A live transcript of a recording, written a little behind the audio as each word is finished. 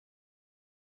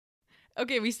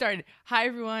Okay, we started. Hi,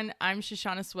 everyone. I'm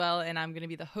Shoshana Swell, and I'm going to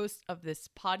be the host of this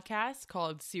podcast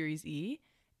called Series E.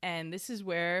 And this is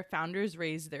where founders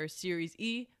raise their Series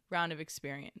E round of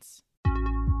experience.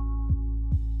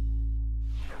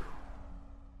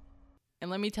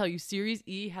 And let me tell you, Series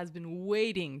E has been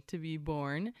waiting to be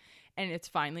born, and it's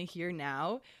finally here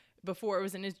now. Before it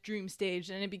was in its dream stage,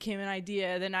 then it became an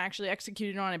idea, then I actually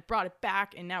executed on it, brought it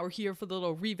back, and now we're here for the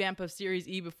little revamp of Series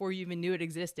E before you even knew it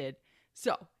existed.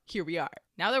 So here we are.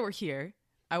 Now that we're here,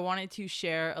 I wanted to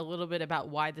share a little bit about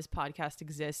why this podcast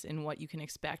exists and what you can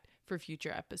expect for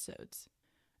future episodes.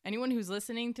 Anyone who's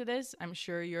listening to this, I'm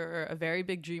sure you're a very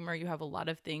big dreamer. You have a lot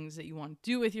of things that you want to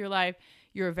do with your life.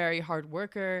 You're a very hard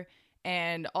worker.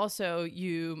 And also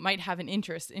you might have an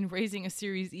interest in raising a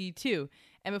Series E too.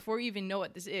 And before you even know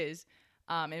what this is,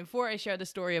 and before I share the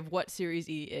story of what Series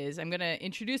E is, I'm going to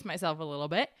introduce myself a little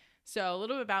bit. So a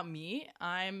little bit about me.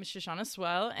 I'm Shoshana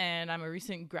Swell, and I'm a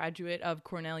recent graduate of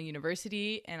Cornell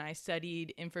University, and I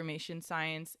studied information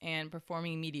science and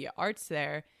performing media arts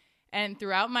there. And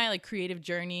throughout my creative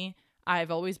journey, I've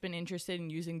always been interested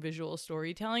in using visual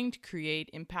storytelling to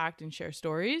create impact and share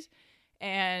stories.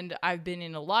 And I've been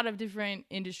in a lot of different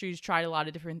industries, tried a lot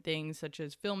of different things such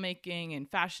as filmmaking and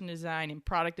fashion design and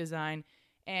product design.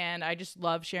 And I just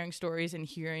love sharing stories and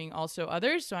hearing also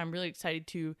others. So I'm really excited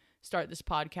to start this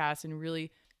podcast and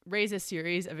really raise a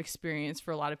series of experience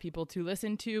for a lot of people to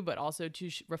listen to, but also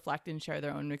to reflect and share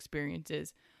their own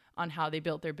experiences on how they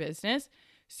built their business.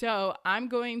 So I'm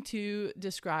going to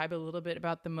describe a little bit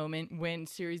about the moment when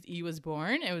Series E was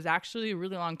born. It was actually a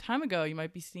really long time ago. You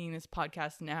might be seeing this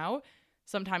podcast now,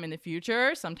 sometime in the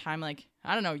future, sometime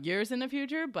years in the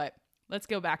future, but let's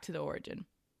go back to the origin.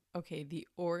 Okay, the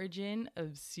origin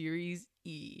of Series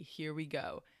E. Here we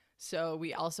go. So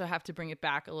we also have to bring it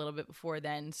back a little bit before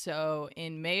then. So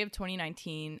in May of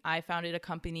 2019, I founded a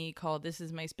company called This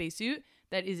Is My Spacesuit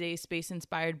that is a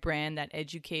space-inspired brand that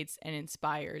educates and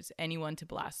inspires anyone to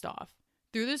blast off.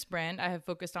 Through this brand, I have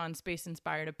focused on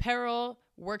space-inspired apparel,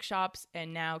 workshops,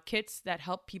 and now kits that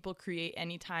help people create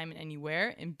anytime and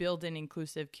anywhere and build an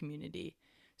inclusive community.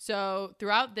 So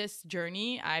throughout this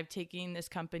journey, I've taken this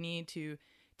company to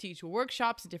teach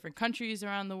workshops in different countries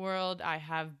around the world. I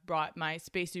have brought my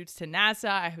spacesuits to NASA.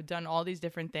 I have done all these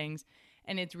different things,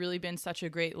 and it's really been such a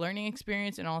great learning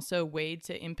experience and also a way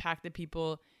to impact the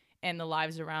people and the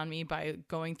lives around me by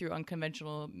going through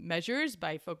unconventional measures,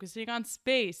 by focusing on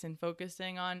space and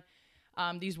focusing on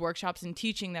these workshops and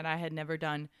teaching that I had never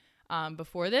done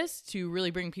before this, to really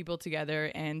bring people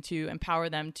together and to empower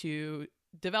them to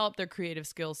develop their creative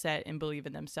skill set and believe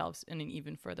in themselves in an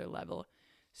even further level.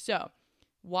 So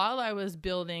while I was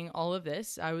building all of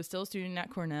this, I was still a student at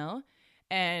Cornell,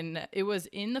 and it was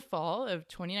in the fall of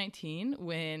 2019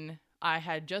 when I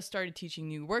had just started teaching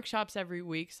new workshops every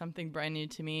week, something brand new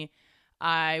to me.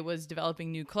 I was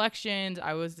developing new collections.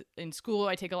 I was in school.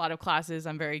 I take a lot of classes.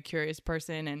 I'm a very curious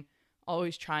person and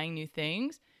always trying new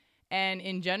things. And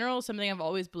in general, something I've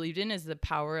always believed in is the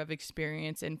power of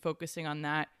experience and focusing on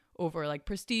that over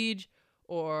prestige,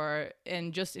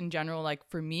 and just in general,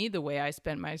 for me, the way I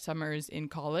spent my summers in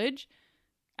college.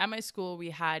 At my school, we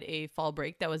had a fall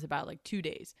break that was about 2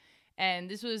 days. And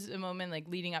this was a moment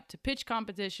leading up to pitch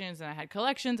competitions, and I had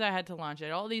collections I had to launch,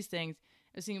 at all these things.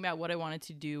 I was thinking about what I wanted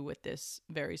to do with this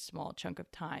very small chunk of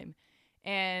time.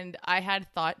 And I had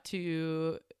thought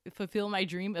to fulfill my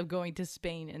dream of going to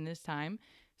Spain in this time.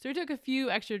 So I took a few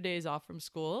extra days off from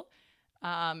school.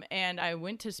 And I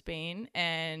went to Spain,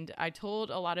 and I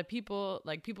told a lot of people,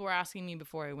 people were asking me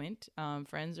before I went,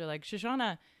 friends are like,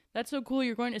 Shoshana, that's so cool.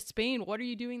 You're going to Spain. What are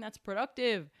you doing that's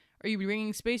productive? Are you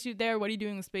bringing spacesuit there? What are you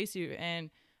doing with spacesuit?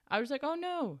 And I was like, oh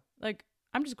no,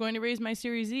 I'm just going to raise my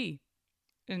Series E.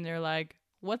 And they're like,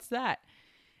 what's that?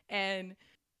 And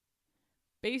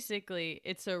basically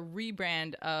it's a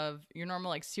rebrand of your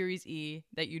normal Series E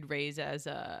that you'd raise as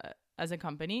a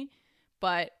company,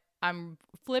 but I'm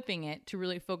flipping it to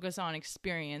really focus on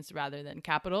experience rather than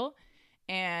capital.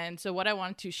 And so what I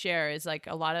wanted to share is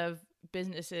a lot of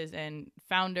businesses and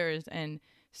founders and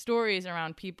stories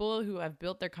around people who have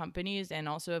built their companies and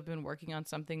also have been working on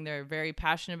something they're very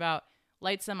passionate about,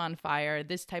 lights them on fire,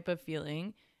 this type of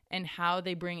feeling, and how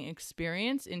they bring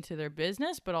experience into their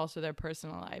business, but also their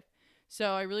personal life.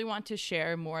 So I really want to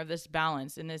share more of this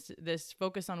balance and this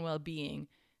focus on well-being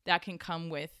that can come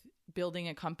with building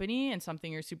a company and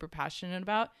something you're super passionate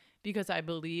about, because I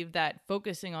believe that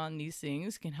focusing on these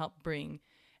things can help bring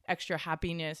extra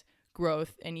happiness,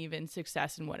 growth, and even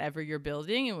success in whatever you're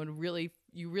building.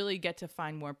 You really get to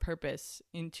find more purpose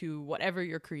into whatever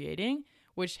you're creating,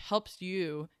 which helps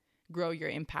you grow your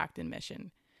impact and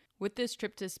mission. With this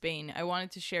trip to Spain, I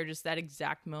wanted to share just that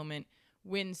exact moment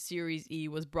when Series E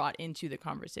was brought into the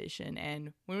conversation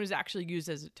and when it was actually used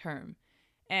as a term.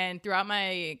 And throughout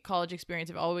my college experience,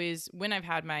 I've always, when I've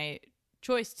had my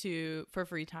choice for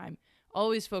free time,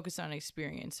 always focus on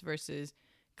experience versus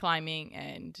climbing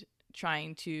and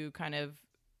trying to kind of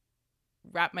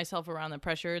wrap myself around the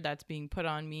pressure that's being put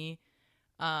on me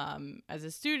as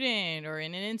a student or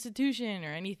in an institution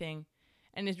or anything.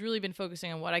 And it's really been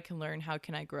focusing on what I can learn, how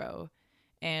can I grow,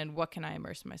 and what can I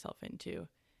immerse myself into.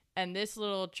 And this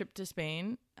little trip to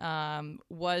Spain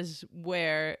was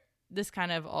where this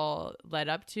kind of all led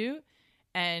up to.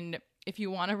 And if you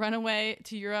want to run away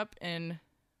to Europe and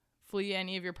flee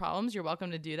any of your problems, you're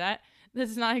welcome to do that. This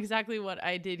is not exactly what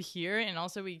I did here. And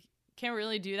also we can't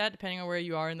really do that depending on where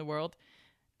you are in the world.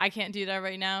 I can't do that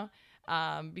right now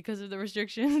because of the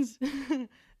restrictions.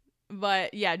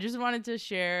 But yeah, just wanted to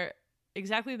share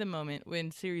exactly the moment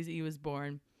when Series E was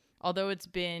born. Although it's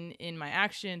been in my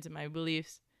actions and my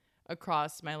beliefs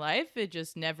across my life, it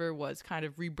just never was kind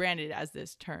of rebranded as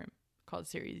this term called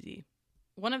Series E.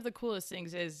 One of the coolest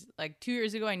things is, like, 2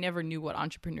 years ago, I never knew what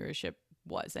entrepreneurship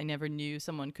was. I never knew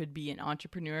someone could be an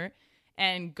entrepreneur.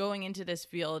 And going into this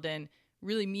field and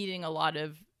really meeting a lot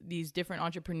of these different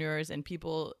entrepreneurs and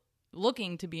people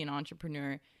looking to be an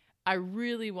entrepreneur, I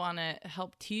really want to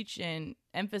help teach and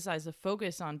emphasize the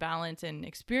focus on balance and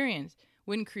experience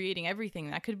when creating everything.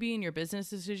 That could be in your business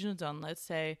decisions on, let's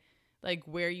say, like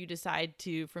where you decide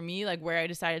to, for me, like where I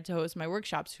decided to host my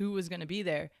workshops, who was going to be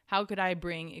there, how could I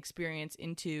bring experience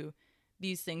into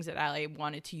these things that I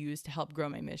wanted to use to help grow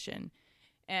my mission.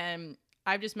 And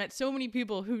I've just met so many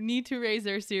people who need to raise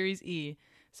their Series E.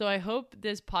 So I hope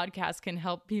this podcast can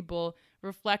help people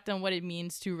reflect on what it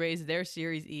means to raise their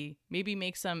Series E, maybe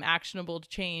make some actionable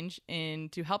change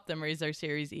to help them raise their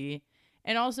Series E,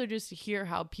 and also just to hear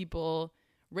how people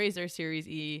raise their Series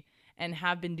E and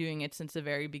have been doing it since the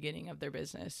very beginning of their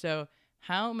business. So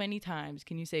how many times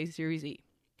can you say Series E?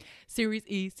 Series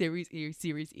E, Series E,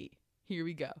 Series E. Here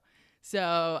we go.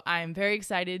 So I'm very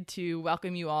excited to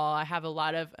welcome you all. I have a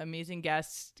lot of amazing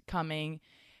guests coming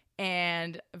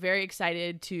and very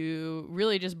excited to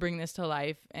really just bring this to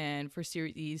life and for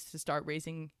Series E's to start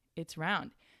raising its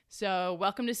round. So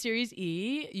welcome to Series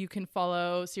E. You can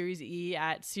follow Series E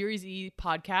at Series E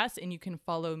Podcast, and you can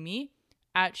follow me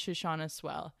at Shoshana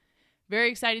Swell. Very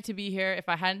excited to be here. If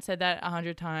I hadn't said that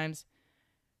 100 times,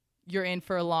 you're in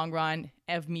for a long run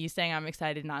of me saying I'm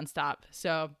excited nonstop.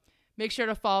 So make sure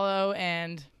to follow,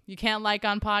 and you can't like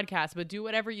on podcasts, but do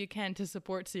whatever you can to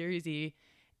support Series E,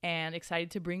 and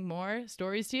excited to bring more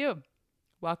stories to you.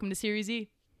 Welcome to Series E.